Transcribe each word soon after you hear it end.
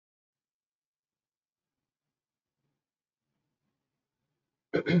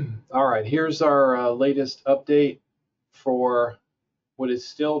All right, here's our latest update for what is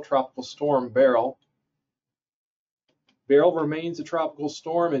still Tropical Storm Beryl. Beryl remains a tropical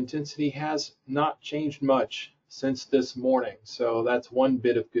storm. Intensity has not changed much since this morning, so that's one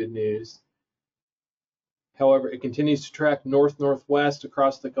bit of good news. However, it continues to track north-northwest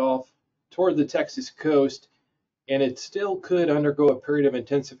across the Gulf toward the Texas coast, and it still could undergo a period of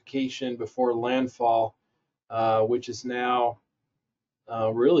intensification before landfall, which is now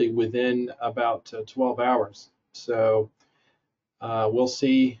really within about 12 hours. So we'll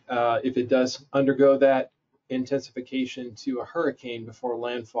see if it does undergo that intensification to a hurricane before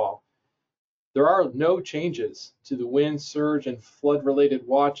landfall. There are no changes to the wind, surge, and flood-related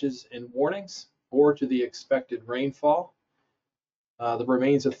watches and warnings or to the expected rainfall. There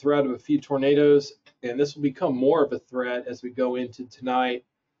remains a threat of a few tornadoes, and this will become more of a threat as we go into tonight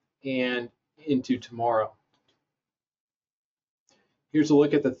and into tomorrow. Here's a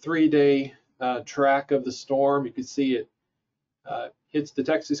look at the 3-day track of the storm. You can see it hits the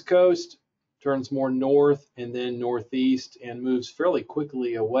Texas coast, turns more north and then northeast, and moves fairly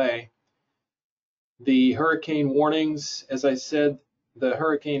quickly away. The hurricane warnings, as I said, the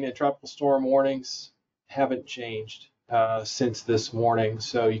hurricane and tropical storm warnings haven't changed since this morning.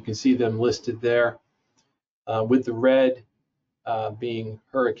 So you can see them listed there with the red being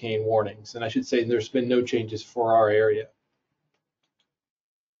hurricane warnings. And I should say there's been no changes for our area.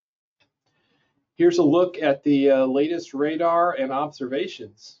 Here's a look at the latest radar and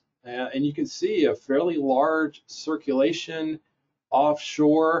observations. And you can see a fairly large circulation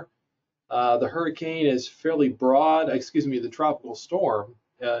offshore. The hurricane is fairly broad, the tropical storm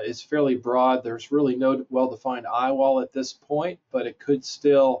is fairly broad. There's really no well-defined eye wall at this point, but it could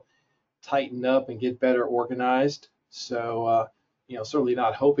still tighten up and get better organized. So, certainly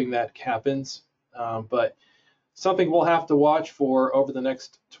not hoping that happens, but something we'll have to watch for over the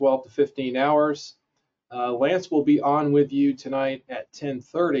next 12 to 15 hours. Lance will be on with you tonight at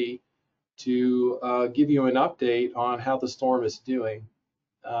 10:30 to give you an update on how the storm is doing.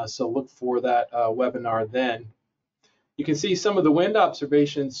 So look for that webinar then. You can see some of the wind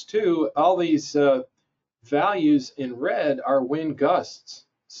observations too. All these values in red are wind gusts.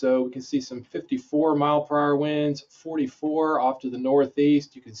 So we can see some 54 mile per hour winds, 44 off to the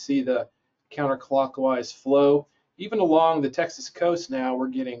northeast. You can see the counterclockwise flow. Even along the Texas coast now, we're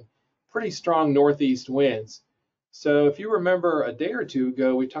getting pretty strong northeast winds. So if you remember a day or two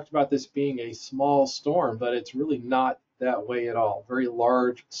ago, we talked about this being a small storm, but it's really not that way at all. Very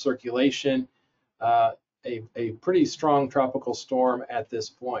large circulation, a pretty strong tropical storm at this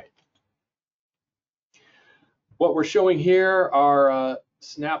point. What we're showing here are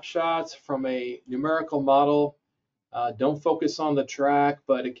snapshots from a numerical model. Don't focus on the track,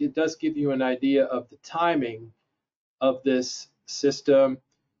 but it does give you an idea of the timing of this system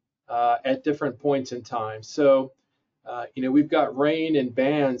at different points in time. So, we've got rain and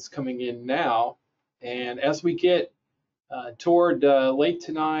bands coming in now, and as we get toward late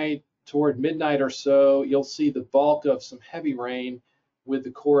tonight, toward midnight or so, you'll see the bulk of some heavy rain with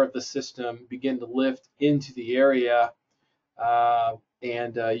the core of the system begin to lift into the area,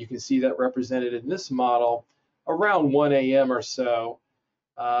 and you can see that represented in this model around 1 a.m. or so.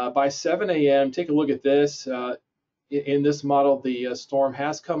 By 7 a.m., take a look at this. In this model, the storm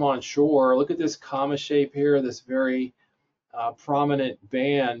has come on shore. Look at this comma shape here, this very prominent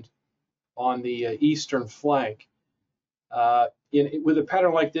band on the eastern flank. With a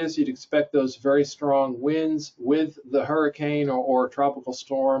pattern like this, you'd expect those very strong winds with the hurricane or tropical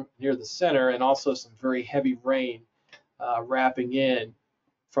storm near the center, and also some very heavy rain wrapping in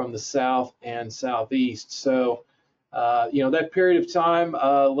from the south and southeast. So, that period of time,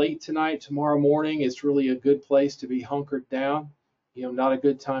 late tonight, tomorrow morning, is really a good place to be hunkered down. Not a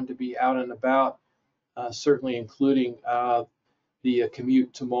good time to be out and about, certainly including the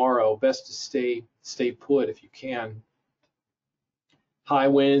commute tomorrow. Best to stay put if you can. High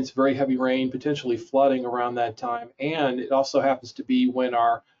winds, very heavy rain, potentially flooding around that time, and it also happens to be when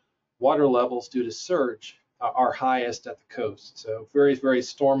our water levels due to surge are highest at the coast. So very, very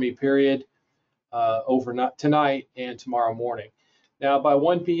stormy period overnight tonight and tomorrow morning. Now by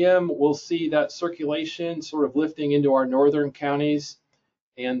 1 p.m. we'll see that circulation sort of lifting into our northern counties,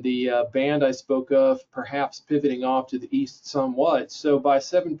 and the band I spoke of perhaps pivoting off to the east somewhat. So by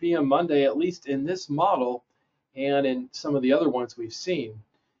 7 p.m. Monday, at least in this model and in some of the other ones we've seen,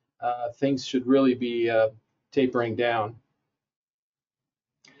 things should really be tapering down.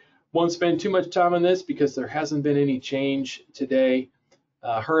 Won't spend too much time on this because there hasn't been any change today.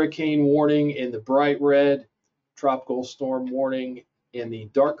 Hurricane warning in the bright red, tropical storm warning in the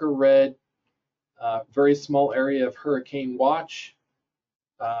darker red, very small area of hurricane watch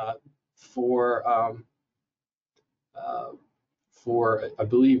uh, for um, uh, for I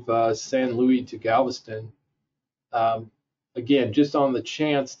believe San Luis to Galveston. Um, Again, just on the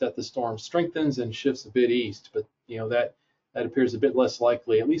chance that the storm strengthens and shifts a bit east, but that appears a bit less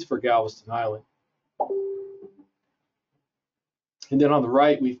likely, at least for Galveston Island. And then on the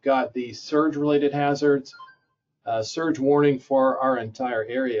right, we've got the surge-related hazards, surge warning for our entire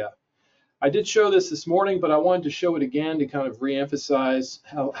area. I did show this morning, but I wanted to show it again to kind of reemphasize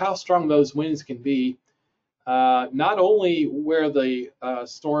how strong those winds can be, not only where the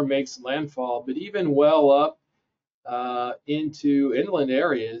storm makes landfall, but even well up into inland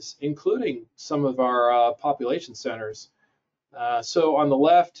areas, including some of our population centers. So on the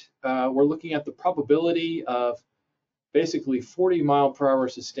left, we're looking at the probability of basically 40-mile-per-hour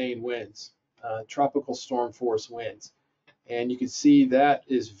sustained winds, tropical storm force winds. And you can see that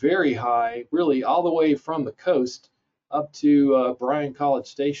is very high, really all the way from the coast up to Bryan College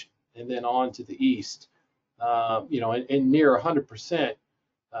Station and then on to the east, and near 100%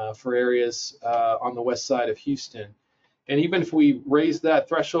 for areas on the west side of Houston. And even if we raise that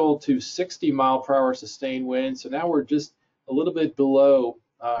threshold to 60-mile-per-hour sustained wind, so now we're just a little bit below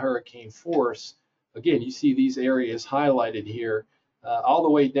hurricane force. Again, you see these areas highlighted here, all the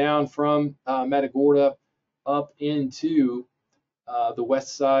way down from Matagorda up into the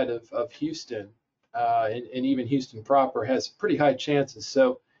west side of Houston, and even Houston proper has pretty high chances.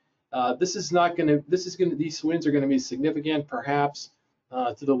 So these winds are going to be significant, perhaps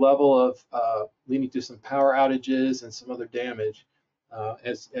to the level of leading to some power outages and some other damage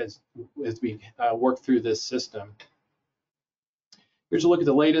as we work through this system. Here's a look at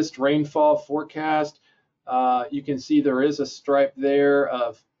the latest rainfall forecast. You can see there is a stripe there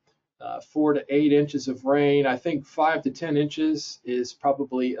of 4 to 8 inches of rain. I think 5 to 10 inches is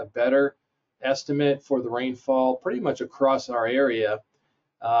probably a better estimate for the rainfall pretty much across our area.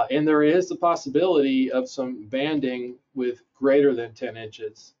 And there is the possibility of some banding with greater than 10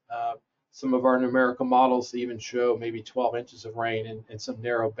 inches. Some of our numerical models even show maybe 12 inches of rain in some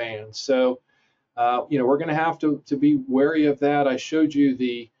narrow bands. So we're going to have to be wary of that. I showed you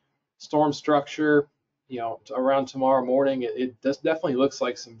the storm structure, around tomorrow morning. It definitely looks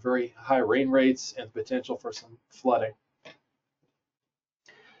like some very high rain rates and potential for some flooding.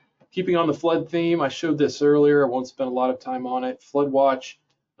 Keeping on the flood theme, I showed this earlier. I won't spend a lot of time on it. Flood watch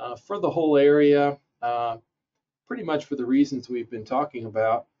for the whole area, pretty much for the reasons we've been talking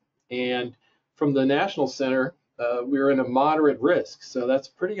about. And from the National Center, we're in a moderate risk. So that's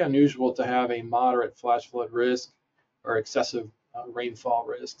pretty unusual to have a moderate flash flood risk or excessive rainfall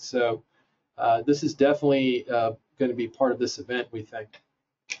risk. So this is definitely going to be part of this event, we think.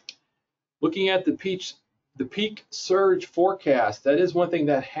 Looking at the peak surge forecast, that is one thing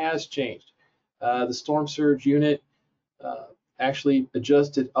that has changed. The storm surge unit actually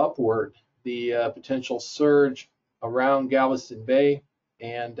adjusted upward the potential surge around Galveston Bay,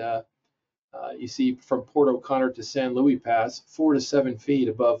 and you see from Port O'Connor to San Luis Pass, 4 to 7 feet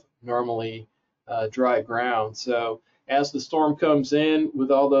above normally dry ground. So as the storm comes in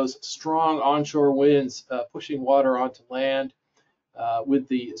with all those strong onshore winds pushing water onto land, with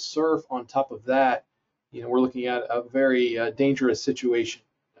the surf on top of that, we're looking at a very dangerous situation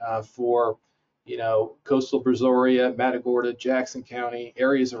for coastal Brazoria, Matagorda, Jackson County,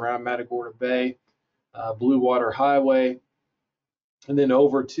 areas around Matagorda Bay, Blue Water Highway, and then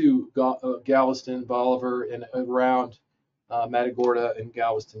over to Galveston, Bolivar, and around Matagorda and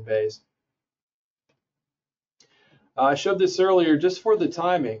Galveston Bays. I showed this earlier just for the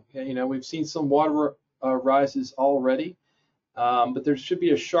timing. We've seen some water rises already, but there should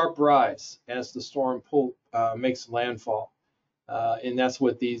be a sharp rise as the storm makes landfall. And that's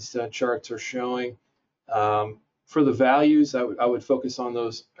what these charts are showing. For the values, I would focus on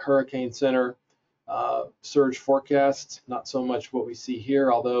those Hurricane Center surge forecasts, not so much what we see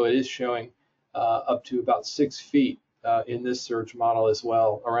here, although it is showing up to about 6 feet in this surge model as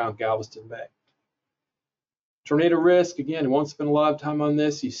well around Galveston Bay. Tornado risk, again, I won't spend a lot of time on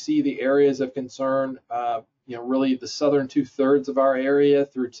this. You see the areas of concern, really the southern 2/3 of our area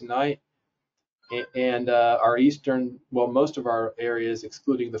through tonight, and our eastern, most of our areas,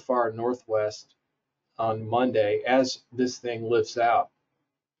 excluding the far northwest, on Monday as this thing lifts out.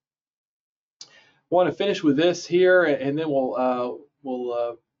 I want to finish with this here, and then we'll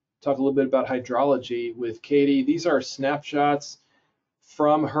talk a little bit about hydrology with Katie. These are snapshots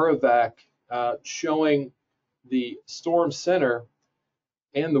from HURRAVAC showing the storm center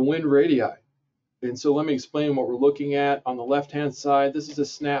and the wind radii. And so let me explain what we're looking at. On the left-hand side, this is a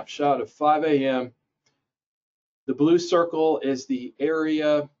snapshot of 5 a.m. The blue circle is the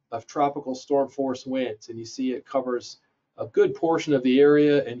area of tropical storm force winds, and you see it covers a good portion of the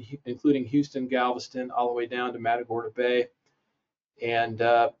area, and including Houston, Galveston, all the way down to Matagorda Bay. And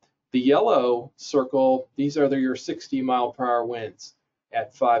the yellow circle, these are your 60-mile-per-hour winds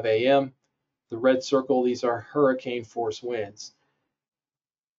at 5 a.m. The red circle, these are hurricane force winds.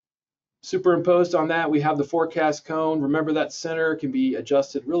 Superimposed on that, we have the forecast cone. Remember, that center can be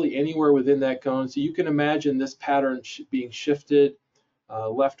adjusted really anywhere within that cone. So you can imagine this pattern being shifted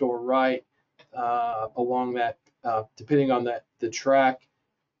left or right along that, depending on the track.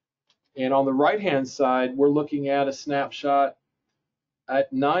 And on the right-hand side, we're looking at a snapshot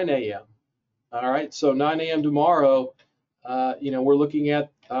at 9 a.m. All right, so 9 a.m. tomorrow, we're looking at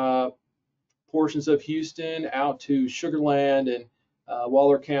portions of Houston out to Sugar Land and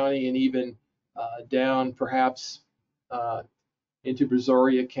Waller County, and even down perhaps into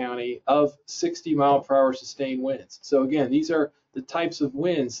Brazoria County of 60-mile-per-hour sustained winds. So again, these are the types of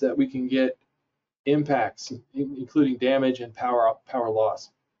winds that we can get impacts, including damage and power loss.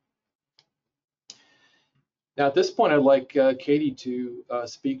 Now at this point, I'd like Katie to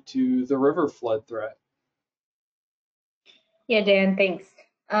speak to the river flood threat. Yeah, Dan, thanks.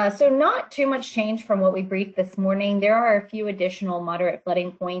 So not too much change from what we briefed this morning. There are a few additional moderate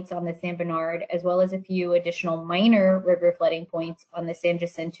flooding points on the San Bernard, as well as a few additional minor river flooding points on the San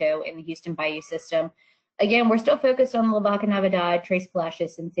Jacinto and the Houston Bayou system. Again, we're still focused on the La Vaca, Navidad, Tres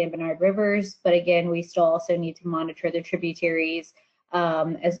Palacios, and San Bernard rivers, but again, we still also need to monitor the tributaries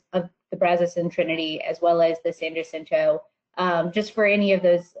as of the Brazos and Trinity, as well as the San Jacinto, just for any of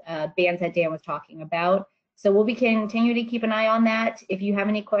those bands that Dan was talking about. So we'll be continue to keep an eye on that. If you have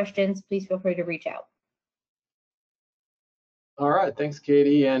any questions, please feel free to reach out. All right, thanks,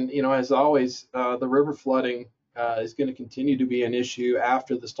 Katie. And as always, the river flooding is going to continue to be an issue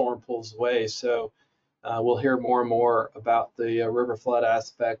after the storm pulls away. So we'll hear more and more about the river flood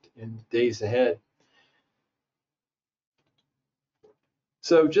aspect in days ahead.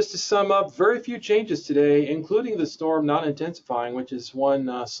 So just to sum up, very few changes today, including the storm not intensifying, which is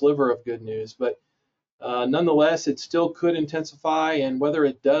one sliver of good news. But nonetheless, it still could intensify, and whether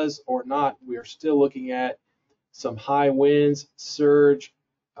it does or not, we are still looking at some high winds, surge,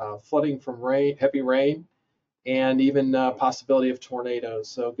 flooding from rain, heavy rain, and even possibility of tornadoes.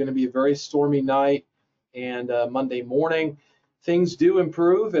 So going to be a very stormy night and Monday morning. Things do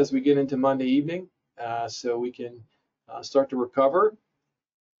improve as we get into Monday evening, so we can start to recover.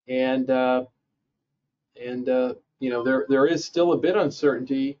 And there is still a bit of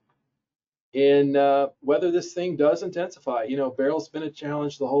uncertainty in whether this thing does intensify. Beryl's been a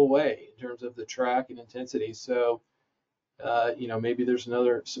challenge the whole way in terms of the track and intensity. So, maybe there's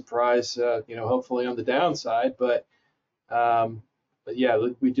another surprise, hopefully on the downside. But yeah,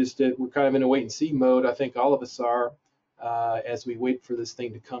 we're kind of in a wait and see mode. I think all of us are as we wait for this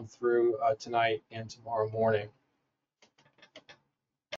thing to come through tonight and tomorrow morning.